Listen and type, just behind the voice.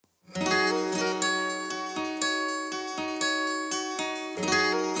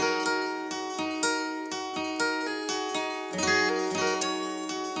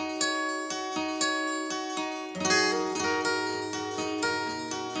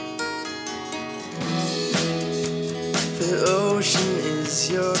The ocean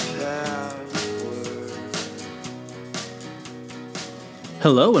is your power.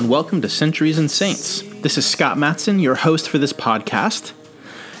 Hello and welcome to Centuries and Saints. This is Scott Matson, your host for this podcast.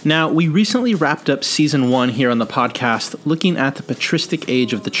 Now, we recently wrapped up Season 1 here on the podcast looking at the patristic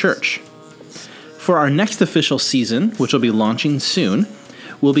age of the church. For our next official season, which will be launching soon,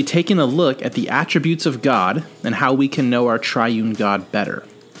 we'll be taking a look at the attributes of God and how we can know our triune God better.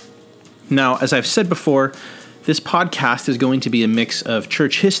 Now, as I've said before, this podcast is going to be a mix of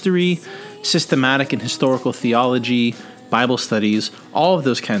church history, systematic and historical theology, Bible studies, all of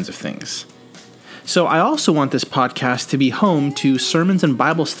those kinds of things. So I also want this podcast to be home to sermons and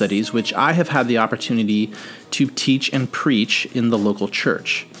Bible studies which I have had the opportunity to teach and preach in the local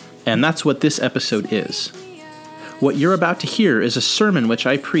church. And that's what this episode is. What you're about to hear is a sermon which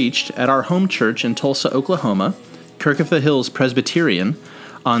I preached at our home church in Tulsa, Oklahoma, Kirk of the Hills Presbyterian,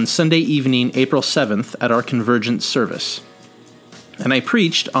 on Sunday evening, April 7th at our Convergence service. And I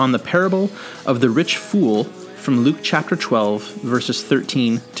preached on the parable of the rich fool from Luke chapter 12, verses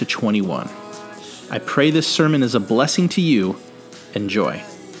 13 to 21. I pray this sermon is a blessing to you. Enjoy.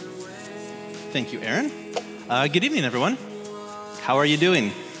 Thank you, Aaron. Good evening, everyone. How are you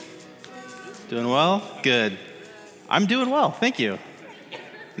doing? Doing well? Good. I'm doing well, thank you.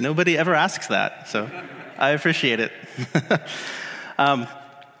 Nobody ever asks that, so I appreciate it.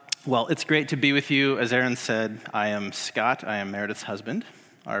 Well, it's great to be with you. As Aaron said, I am Scott. I am Meredith's husband,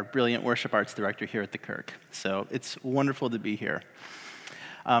 our brilliant worship arts director here at the Kirk. So it's wonderful to be here.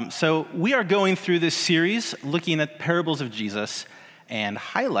 So we are going through this series looking at parables of Jesus and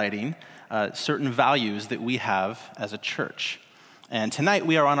highlighting certain values that we have as a church. And tonight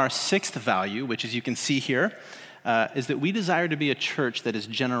we are on our sixth value, which, as you can see here, is that we desire to be a church that is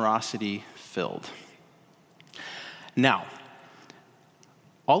generosity-filled. Now,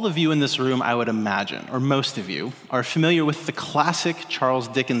 all of you in this room, I would imagine, or most of you, are familiar with the classic Charles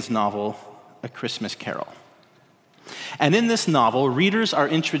Dickens novel, A Christmas Carol. And in this novel, readers are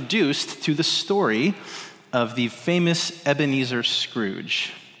introduced to the story of the famous Ebenezer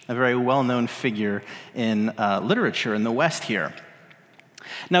Scrooge, a very well-known figure in literature in the West here.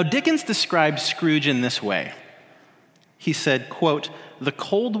 Now, Dickens described Scrooge in this way. He said, quote, "The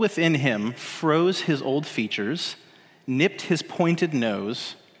cold within him froze his old features, nipped his pointed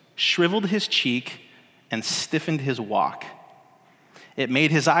nose, shriveled his cheek, and stiffened his walk. It made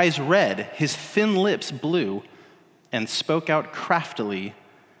his eyes red, his thin lips blue, and spoke out craftily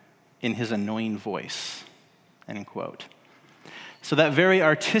in his annoying voice." End quote. So that very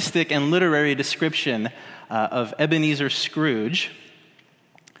artistic and literary description of Ebenezer Scrooge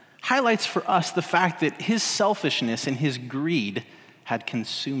highlights for us the fact that his selfishness and his greed had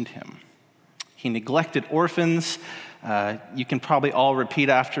consumed him. He neglected orphans. You can probably all repeat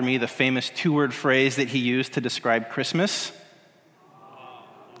after me the famous two-word phrase that he used to describe Christmas.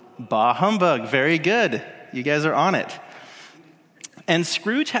 Bah humbug. Very good. You guys are on it. And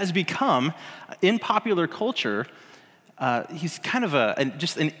Scrooge has become, in popular culture, he's kind of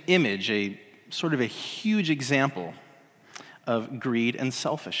just an image, a sort of a huge example of greed and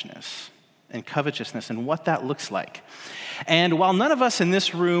selfishness and covetousness and what that looks like. And while none of us in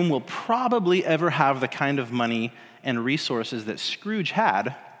this room will probably ever have the kind of money and resources that Scrooge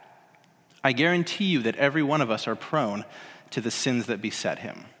had, I guarantee you that every one of us are prone to the sins that beset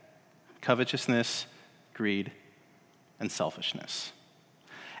him: covetousness, greed, and selfishness.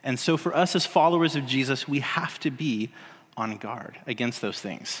 And so for us as followers of Jesus, we have to be on guard against those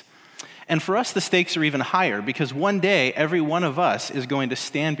things. And for us, the stakes are even higher, because one day, every one of us is going to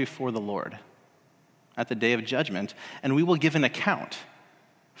stand before the Lord at the day of judgment, and we will give an account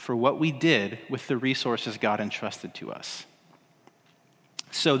for what we did with the resources God entrusted to us.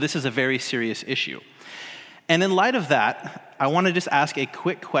 So this is a very serious issue. And in light of that, I want to just ask a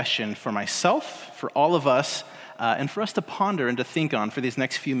quick question for myself, for all of us, and for us to ponder and to think on for these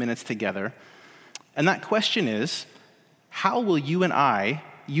next few minutes together. And that question is, how will you and I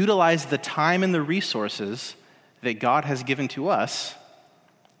utilize the time and the resources that God has given to us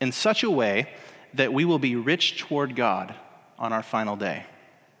in such a way that we will be rich toward God on our final day?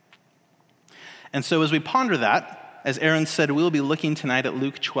 And so as we ponder that, as Aaron said, we'll be looking tonight at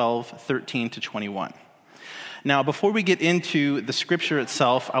Luke 12, 13 to 21. Now, before we get into the scripture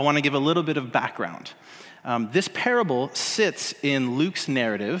itself, I want to give a little bit of background. This parable sits in Luke's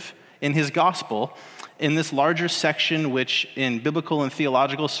narrative, in his gospel, in this larger section which in biblical and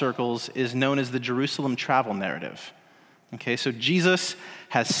theological circles is known as the Jerusalem travel narrative. Okay, so Jesus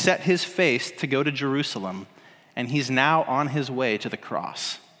has set his face to go to Jerusalem, and he's now on his way to the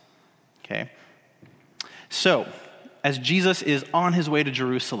cross. Okay? So, as Jesus is on his way to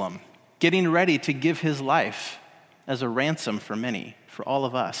Jerusalem, getting ready to give his life as a ransom for many, for all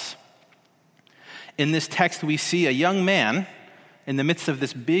of us. In this text, we see a young man, in the midst of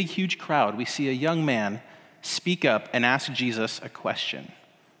this big, huge crowd, we see a young man speak up and ask Jesus a question.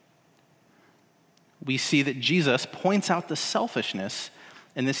 We see that Jesus points out the selfishness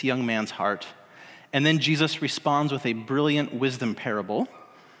in this young man's heart, and then Jesus responds with a brilliant wisdom parable,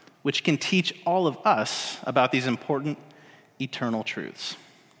 which can teach all of us about these important eternal truths.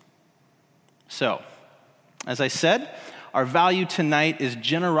 So, as I said, our value tonight is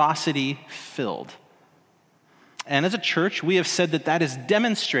generosity filled. And as a church, we have said that that is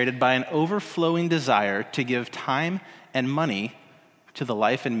demonstrated by an overflowing desire to give time and money to the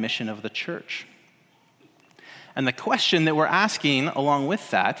life and mission of the church. And the question that we're asking along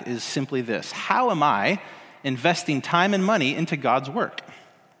with that is simply this: how am I investing time and money into God's work?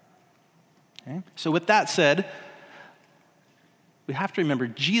 Okay? So with that said, we have to remember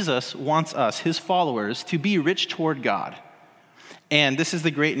Jesus wants us, his followers, to be rich toward God. And this is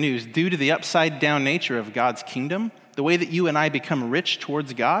the great news. Due to the upside-down nature of God's kingdom, the way that you and I become rich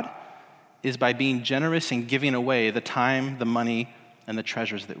towards God is by being generous and giving away the time, the money, and the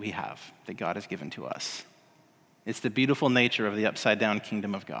treasures that we have, that God has given to us. It's the beautiful nature of the upside-down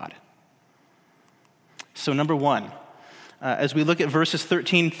kingdom of God. So number one, as we look at verses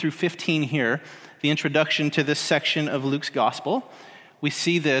 13 through 15 here, the introduction to this section of Luke's gospel, we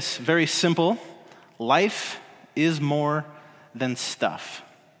see this very simple: life is more than stuff.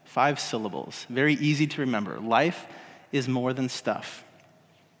 5 syllables, very easy to remember. Life is more than stuff.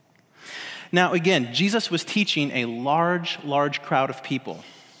 Now again, Jesus was teaching a large crowd of people.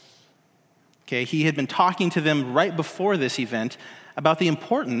 Okay, he had been talking to them right before this event about the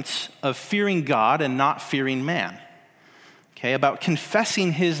importance of fearing God and not fearing man. Okay, about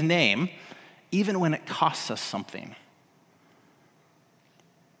confessing his name even when it costs us something.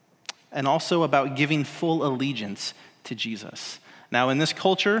 And also about giving full allegiance to Jesus. Now, in this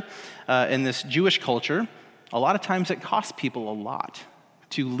culture, in this Jewish culture, a lot of times it costs people a lot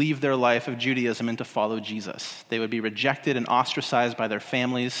to leave their life of Judaism and to follow Jesus. They would be rejected and ostracized by their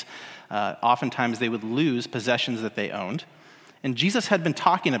families. Oftentimes they would lose possessions that they owned. And Jesus had been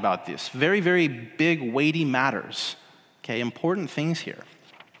talking about this, very, very big, weighty matters, okay, important things here.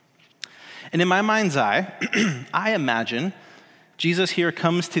 And in my mind's eye, I imagine Jesus here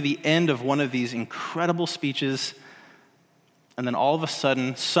comes to the end of one of these incredible speeches, and then all of a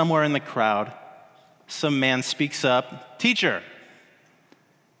sudden, somewhere in the crowd, some man speaks up, "Teacher,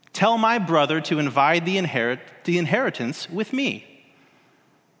 tell my brother to divide the inheritance with me."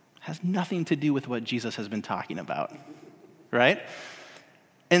 Has nothing to do with what Jesus has been talking about, right?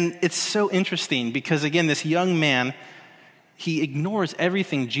 And it's so interesting because, again, this young man, he ignores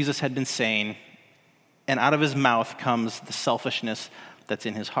everything Jesus had been saying, and out of his mouth comes the selfishness that's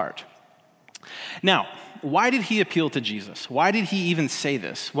in his heart. Now, why did he appeal to Jesus? Why did he even say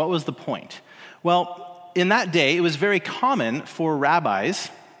this? What was the point? Well, in that day, it was very common for rabbis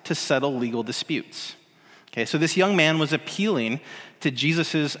to settle legal disputes. Okay, so this young man was appealing to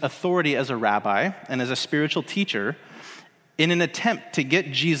Jesus' authority as a rabbi and as a spiritual teacher in an attempt to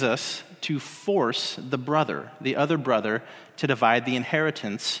get Jesus to force the other brother, to divide the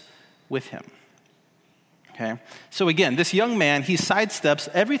inheritance with him. Okay? So again, this young man, he sidesteps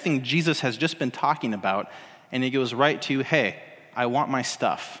everything Jesus has just been talking about, and he goes right to, "Hey, I want my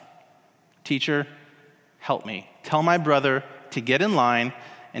stuff. Teacher, help me. Tell my brother to get in line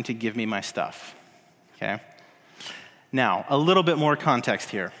and to give me my stuff." Okay? Now, a little bit more context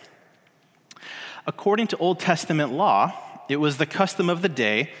here. According to Old Testament law, it was the custom of the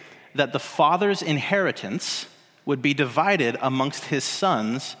day that the father's inheritance would be divided amongst his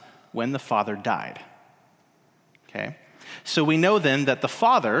sons when the father died. Okay? So we know then that the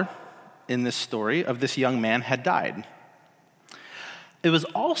father in this story of this young man had died. It was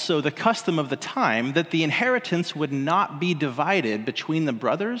also the custom of the time that the inheritance would not be divided between the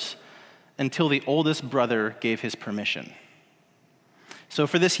brothers until the oldest brother gave his permission. So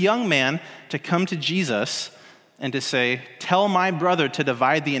for this young man to come to Jesus and to say, "Tell my brother to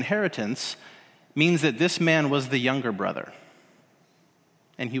divide the inheritance," means that this man was the younger brother.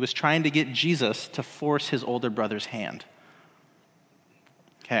 And he was trying to get Jesus to force his older brother's hand.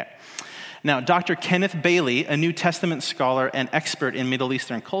 Okay. Now, Dr. Kenneth Bailey, a New Testament scholar and expert in Middle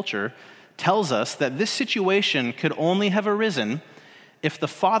Eastern culture, tells us that this situation could only have arisen if the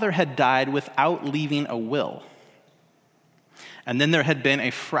father had died without leaving a will. And then there had been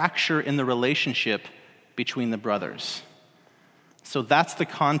a fracture in the relationship between the brothers. So that's the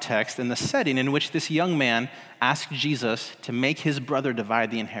context and the setting in which this young man asked Jesus to make his brother divide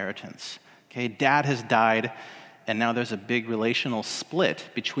the inheritance. Okay, dad has died, and now there's a big relational split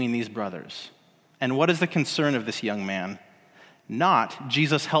between these brothers. And what is the concern of this young man? Not,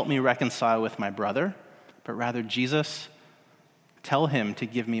 Jesus, help me reconcile with my brother, but rather, Jesus, tell him to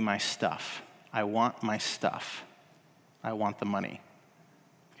give me my stuff. I want my stuff. I want the money.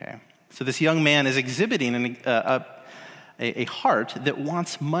 Okay? So this young man is exhibiting a heart that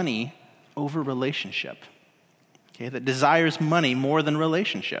wants money over relationship. Okay? That desires money more than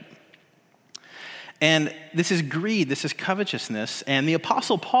relationship. And this is greed, this is covetousness. And the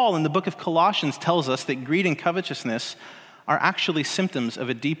Apostle Paul in the book of Colossians tells us that greed and covetousness are actually symptoms of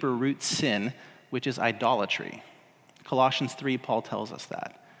a deeper root sin, which is idolatry. Colossians 3, Paul tells us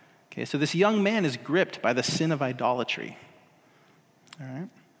that. Okay, so this young man is gripped by the sin of idolatry. All right?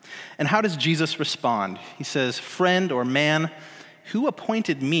 And how does Jesus respond? He says, "Friend or man, who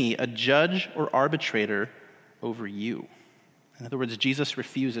appointed me a judge or arbitrator over you?" In other words, Jesus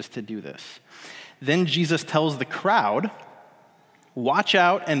refuses to do this. Then Jesus tells the crowd, "Watch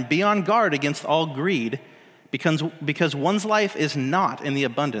out and be on guard against all greed, because one's life is not in the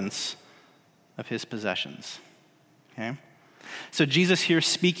abundance of his possessions." Okay? So Jesus here,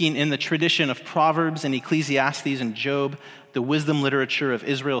 speaking in the tradition of Proverbs and Ecclesiastes and Job, the wisdom literature of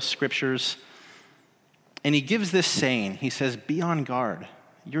Israel's scriptures, and he gives this saying. He says, be on guard.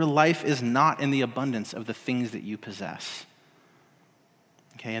 Your life is not in the abundance of the things that you possess.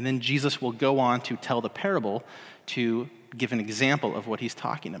 Okay, and then Jesus will go on to tell the parable to give an example of what he's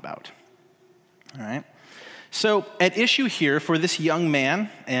talking about. All right? So at issue here for this young man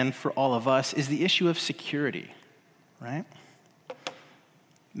and for all of us is the issue of security, right?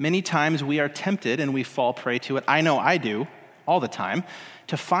 Many times we are tempted and we fall prey to it. I know I do all the time,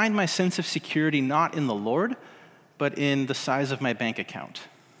 to find my sense of security not in the Lord, but in the size of my bank account.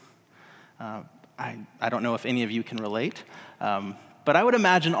 I don't know if any of you can relate, but I would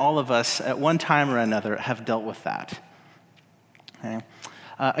imagine all of us at one time or another have dealt with that. Okay?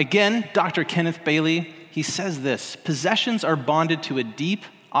 Again, Dr. Kenneth Bailey, he says this: possessions are bonded to a deep,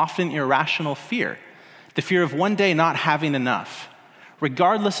 often irrational fear, the fear of one day not having enough.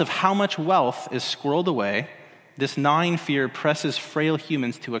 Regardless of how much wealth is squirreled away, this gnawing fear presses frail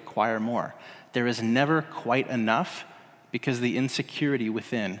humans to acquire more. There is never quite enough because the insecurity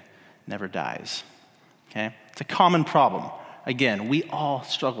within never dies. Okay? It's a common problem. Again, we all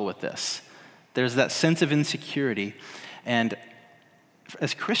struggle with this. There's that sense of insecurity, and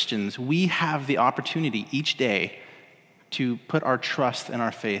as Christians, we have the opportunity each day to put our trust and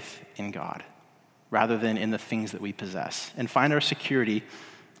our faith in God rather than in the things that we possess, and find our security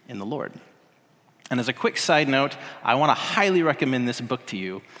in the Lord. And as a quick side note, I want to highly recommend this book to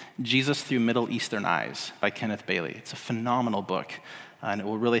you, Jesus Through Middle Eastern Eyes by Kenneth Bailey. It's a phenomenal book, and it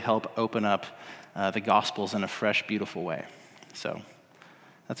will really help open up the Gospels in a fresh, beautiful way. So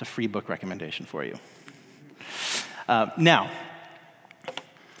that's a free book recommendation for you. Now,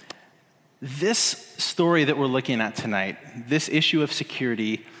 this story that we're looking at tonight, this issue of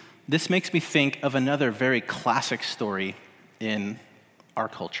security, this makes me think of another very classic story in our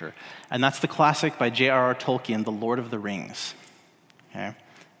culture. And that's the classic by J.R.R. Tolkien, The Lord of the Rings. Okay? If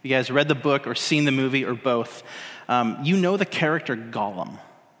you guys read the book or seen the movie or both, you know the character Gollum.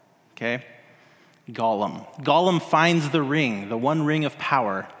 Okay? Gollum. Gollum finds the ring, the one ring of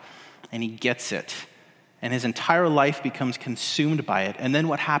power, and he gets it. And his entire life becomes consumed by it. And then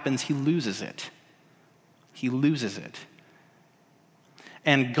what happens? He loses it. He loses it.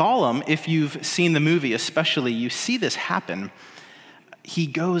 And Gollum, if you've seen the movie especially, you see this happen. He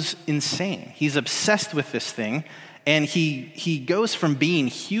goes insane. He's obsessed with this thing, and he goes from being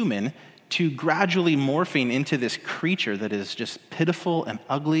human to gradually morphing into this creature that is just pitiful and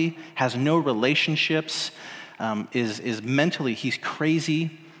ugly, has no relationships, is mentally, he's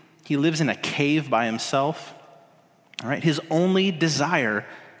crazy. He lives in a cave by himself. All right? His only desire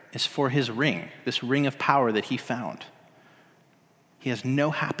is for his ring, this ring of power that he found. He has no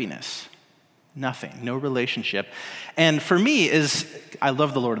happiness, nothing, no relationship. And for me, I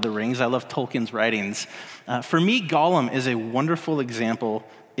love The Lord of the Rings. I love Tolkien's writings. For me, Gollum is a wonderful example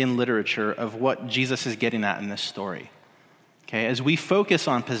in literature of what Jesus is getting at in this story. Okay, as we focus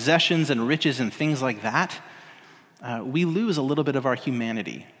on possessions and riches and things like that, we lose a little bit of our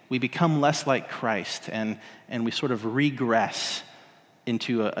humanity. We become less like Christ, and we sort of regress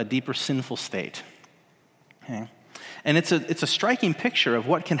into a deeper sinful state. Okay? And it's a striking picture of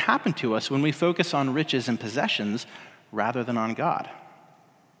what can happen to us when we focus on riches and possessions rather than on God.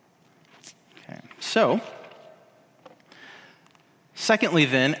 Okay. So, secondly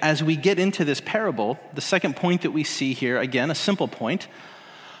then, as we get into this parable, the second point that we see here, again, a simple point,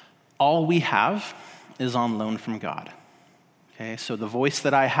 all we have is on loan from God. Okay, so the voice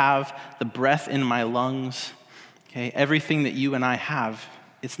that I have, the breath in my lungs, okay, everything that you and I have,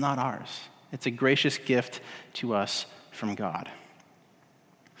 it's not ours. It's a gracious gift to us from God.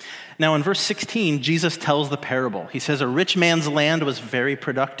 Now in verse 16, Jesus tells the parable. He says, a rich man's land was very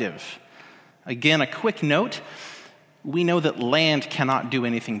productive. Again, a quick note. We know that land cannot do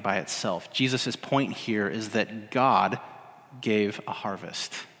anything by itself. Jesus' point here is that God gave a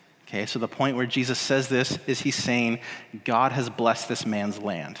harvest. Okay, so the point where Jesus says this is he's saying God has blessed this man's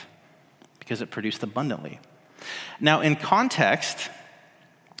land because it produced abundantly. Now in context,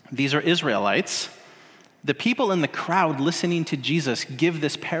 these are Israelites. The people in the crowd listening to Jesus give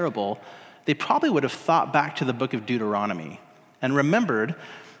this parable, they probably would have thought back to the book of Deuteronomy and remembered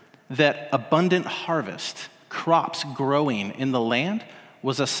that abundant harvest, crops growing in the land,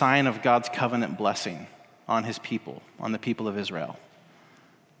 was a sign of God's covenant blessing on his people, on the people of Israel.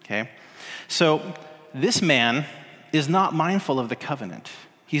 Okay? So this man is not mindful of the covenant.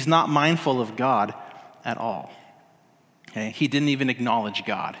 He's not mindful of God at all. Okay? He didn't even acknowledge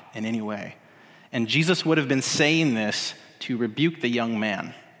God in any way. And Jesus would have been saying this to rebuke the young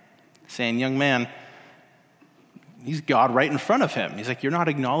man, saying, young man, he's God right in front of him. He's like, you're not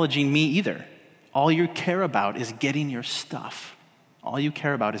acknowledging me either. All you care about is getting your stuff. All you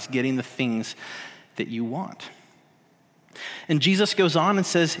care about is getting the things that you want. And Jesus goes on and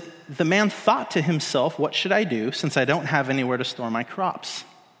says, the man thought to himself, what should I do since I don't have anywhere to store my crops?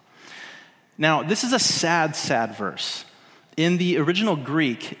 Now, this is a sad, sad verse. In the original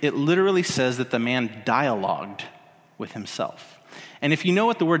Greek, it literally says that the man dialogued with himself. And if you know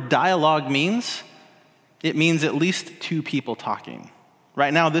what the word dialogue means, it means at least two people talking.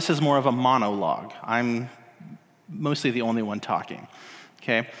 Right now, this is more of a monologue. I'm mostly the only one talking,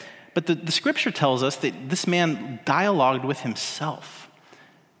 okay? But the scripture tells us that this man dialogued with himself.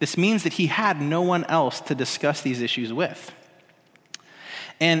 This means that he had no one else to discuss these issues with.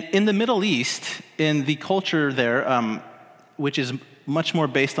 And in the Middle East, in the culture there, which is much more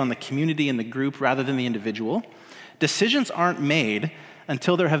based on the community and the group rather than the individual, decisions aren't made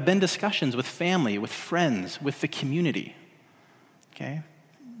until there have been discussions with family, with friends, with the community. Okay?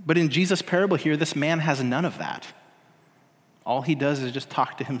 But in Jesus' parable here, this man has none of that. All he does is just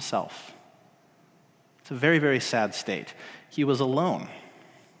talk to himself. It's a very, very sad state. He was alone.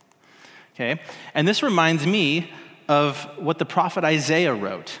 Okay? And this reminds me of what the prophet Isaiah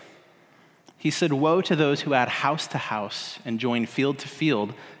wrote. He said, woe to those who add house to house and join field to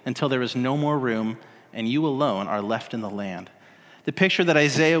field until there is no more room and you alone are left in the land. The picture that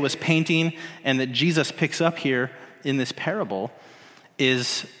Isaiah was painting and that Jesus picks up here in this parable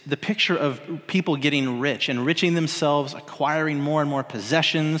is the picture of people getting rich, enriching themselves, acquiring more and more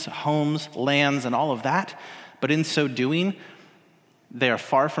possessions, homes, lands, and all of that. But in so doing, they are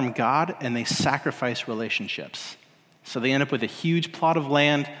far from God and they sacrifice relationships. So they end up with a huge plot of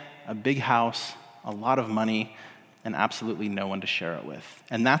land, a big house, a lot of money, and absolutely no one to share it with.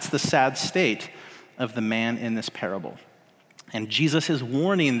 And that's the sad state of the man in this parable. And Jesus is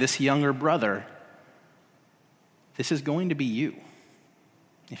warning this younger brother, this is going to be you.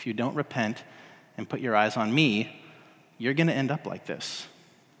 If you don't repent and put your eyes on me, you're going to end up like this.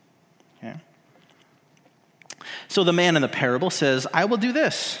 Okay? So the man in the parable says, I will do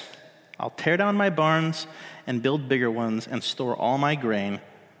this. I'll tear down my barns and build bigger ones and store all my grain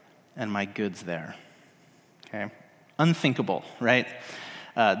and my goods there. Okay? Unthinkable, right?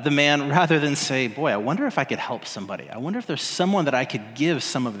 The man, rather than say, boy, I wonder if I could help somebody. I wonder if there's someone that I could give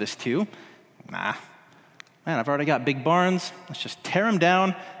some of this to. Nah. Man, I've already got big barns. Let's just tear them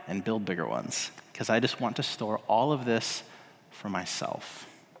down and build bigger ones because I just want to store all of this for myself.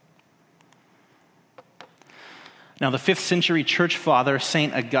 Now, the 5th century church father,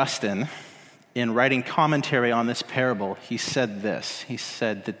 St. Augustine, in writing commentary on this parable, he said this. He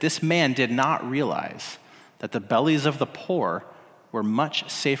said that this man did not realize that the bellies of the poor were much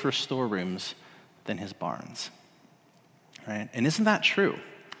safer storerooms than his barns. Right? And isn't that true?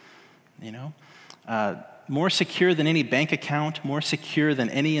 You know? More secure than any bank account, more secure than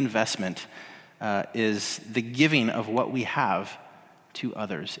any investment is the giving of what we have to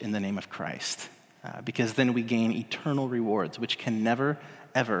others in the name of Christ. Because then we gain eternal rewards, which can never,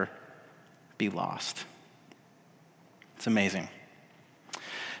 ever be lost. It's amazing.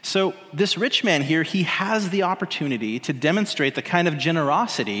 So this rich man here, he has the opportunity to demonstrate the kind of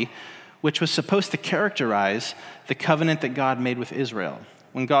generosity which was supposed to characterize the covenant that God made with Israel.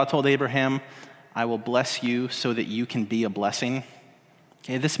 When God told Abraham, I will bless you so that you can be a blessing.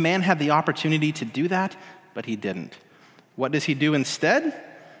 Okay, this man had the opportunity to do that, but he didn't. What does he do instead?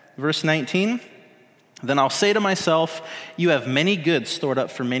 Verse 19, then I'll say to myself, you have many goods stored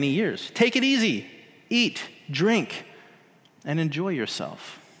up for many years. Take it easy, eat, drink, and enjoy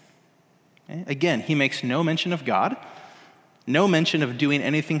yourself. Okay? Again, he makes no mention of God. No mention of doing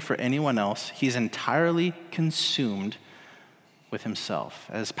anything for anyone else. He's entirely consumed with himself.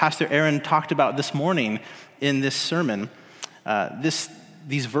 As Pastor Aaron talked about this morning in this sermon,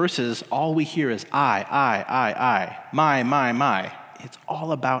 these verses, all we hear is I, my. It's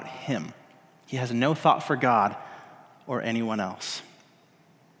all about him. He has no thought for God or anyone else.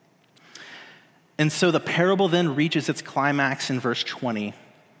 And so the parable then reaches its climax in verse 20.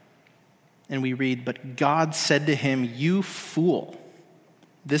 And we read, "But God said to him, 'You fool,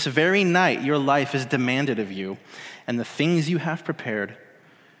 this very night your life is demanded of you, and the things you have prepared,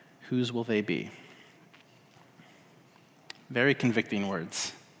 whose will they be?'" Very convicting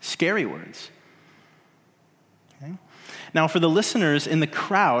words, scary words. Okay? Now, for the listeners in the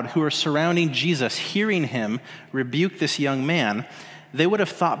crowd who are surrounding Jesus, hearing him rebuke this young man, they would have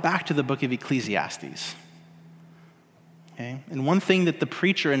thought back to the book of Ecclesiastes. Okay? And one thing that the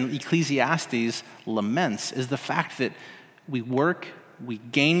preacher in Ecclesiastes laments is the fact that we work, we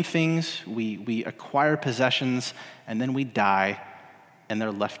gain things, we acquire possessions, and then we die, and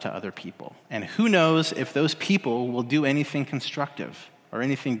they're left to other people. And who knows if those people will do anything constructive or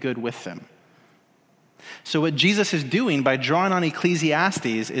anything good with them. So what Jesus is doing by drawing on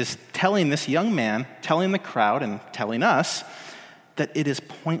Ecclesiastes is telling this young man, telling the crowd, and telling us that it is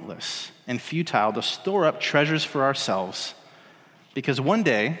pointless and futile to store up treasures for ourselves, because one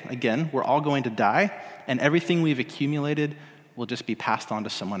day, again, we're all going to die, and everything we've accumulated will just be passed on to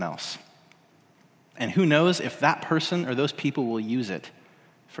someone else. And who knows if that person or those people will use it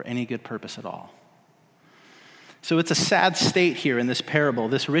for any good purpose at all. So it's a sad state here in this parable.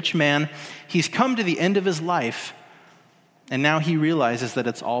 This rich man, he's come to the end of his life, and now he realizes that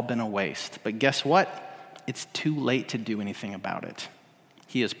it's all been a waste. But guess what? It's too late to do anything about it.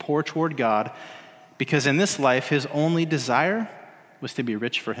 He is poor toward God because in this life, his only desire was to be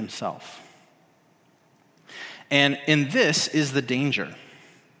rich for himself. And in this is the danger,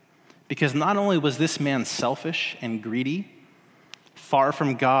 because not only was this man selfish and greedy, far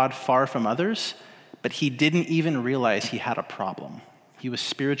from God, far from others, but he didn't even realize he had a problem. He was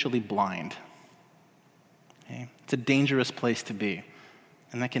spiritually blind. Okay? It's a dangerous place to be,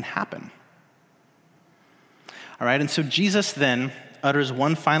 and that can happen. All right, and so Jesus then utters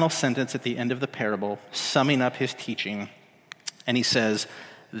one final sentence at the end of the parable, summing up his teaching, and he says,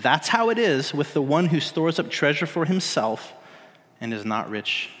 "That's how it is with the one who stores up treasure for himself and is not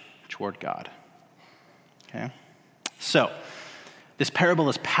rich toward God." Okay? So, this parable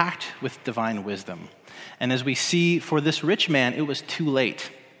is packed with divine wisdom. And as we see, for this rich man, it was too late.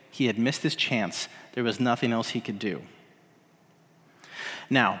 He had missed his chance. There was nothing else he could do.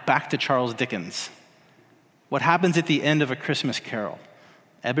 Now, back to Charles Dickens. What happens at the end of A Christmas Carol?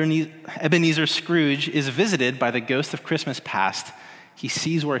 Ebenezer Scrooge is visited by the ghost of Christmas past. He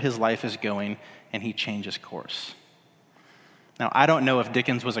sees where his life is going, and he changes course. Now, I don't know if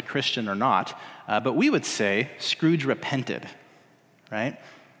Dickens was a Christian or not, but we would say Scrooge repented, right?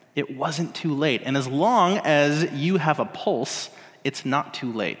 It wasn't too late. And as long as you have a pulse, it's not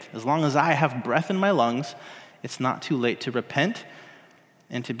too late. As long as I have breath in my lungs, it's not too late to repent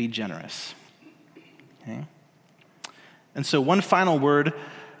and to be generous. Okay? And so one final word,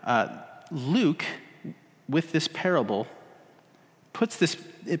 Luke, with this parable, puts this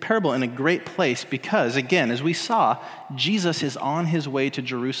parable in a great place because, again, as we saw, Jesus is on his way to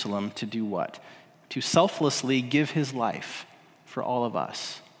Jerusalem to do what? To selflessly give his life for all of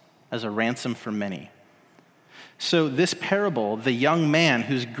us as a ransom for many. So this parable, the young man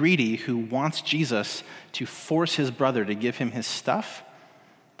who's greedy, who wants Jesus to force his brother to give him his stuff,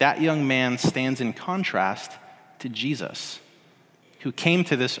 that young man stands in contrast to Jesus, who came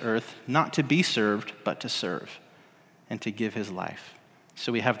to this earth not to be served, but to serve and to give his life.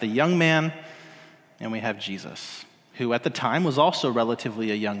 So we have the young man and we have Jesus, who at the time was also relatively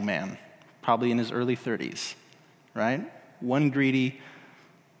a young man, probably in his early 30s, right? One greedy,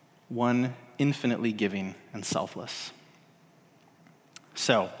 one infinitely giving and selfless.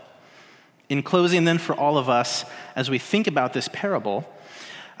 So, in closing then for all of us, as we think about this parable,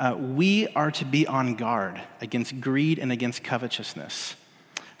 we are to be on guard against greed and against covetousness.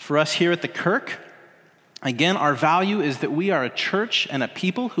 For us here at the Kirk, again, our value is that we are a church and a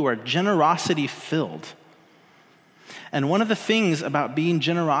people who are generosity-filled. And one of the things about being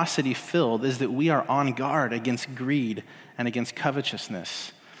generosity-filled is that we are on guard against greed and against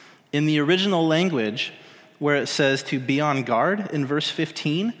covetousness. In the original language, where it says to be on guard in verse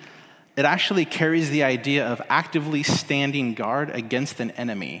 15, it actually carries the idea of actively standing guard against an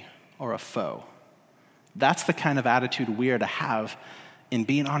enemy or a foe. That's the kind of attitude we are to have in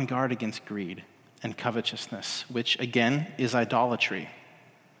being on guard against greed and covetousness, which again is idolatry.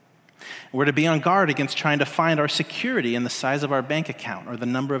 We're to be on guard against trying to find our security in the size of our bank account or the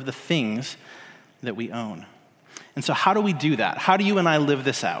number of the things that we own. And so how do we do that? How do you and I live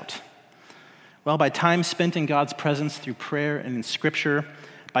this out? Well, by time spent in God's presence through prayer and in Scripture,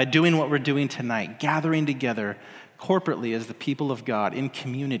 by doing what we're doing tonight, gathering together corporately as the people of God in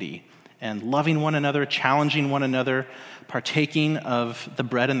community and loving one another, challenging one another, partaking of the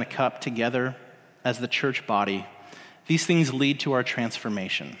bread and the cup together as the church body. These things lead to our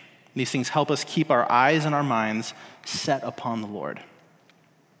transformation. These things help us keep our eyes and our minds set upon the Lord.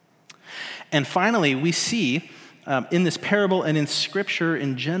 And finally, we see in this parable and in Scripture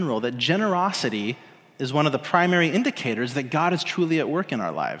in general that generosity is one of the primary indicators that God is truly at work in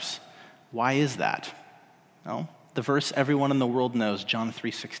our lives. Why is that? Well, the verse everyone in the world knows, John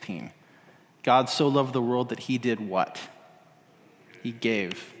 3:16. God so loved the world that he did what? He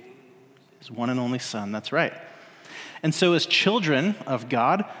gave his one and only Son. That's right. And so as children of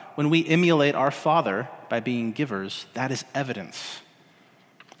God, when we emulate our Father by being givers, that is evidence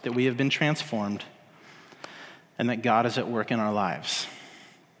that we have been transformed and that God is at work in our lives.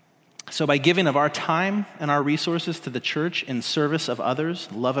 So by giving of our time and our resources to the church in service of others,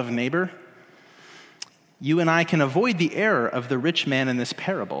 love of neighbor, you and I can avoid the error of the rich man in this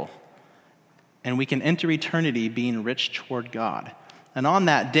parable, and we can enter eternity being rich toward God. And on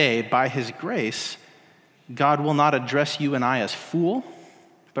that day, by his grace, God will not address you and I as fool,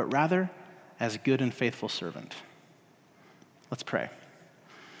 but rather as good and faithful servant. Let's pray.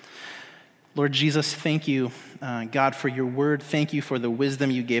 Lord Jesus, thank you, God, for your word. Thank you for the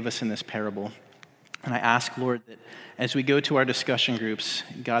wisdom you gave us in this parable. And I ask, Lord, that as we go to our discussion groups,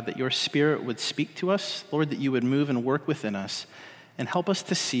 God, that your Spirit would speak to us, Lord, that you would move and work within us and help us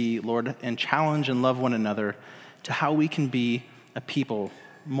to see, Lord, and challenge and love one another to how we can be a people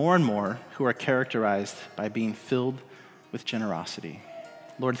more and more who are characterized by being filled with generosity.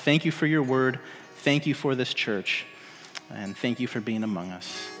 Lord, thank you for your word. Thank you for this church. And thank you for being among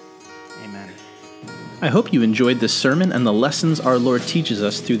us. Amen. I hope you enjoyed this sermon and the lessons our Lord teaches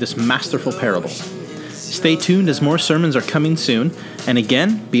us through this masterful parable. Stay tuned as more sermons are coming soon, and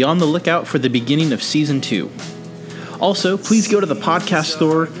again, be on the lookout for the beginning of Season 2. Also, please go to the podcast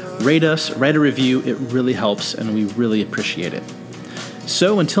store, rate us, write a review. It really helps, and we really appreciate it.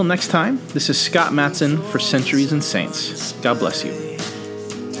 So until next time, this is Scott Matson for Centuries and Saints. God bless you.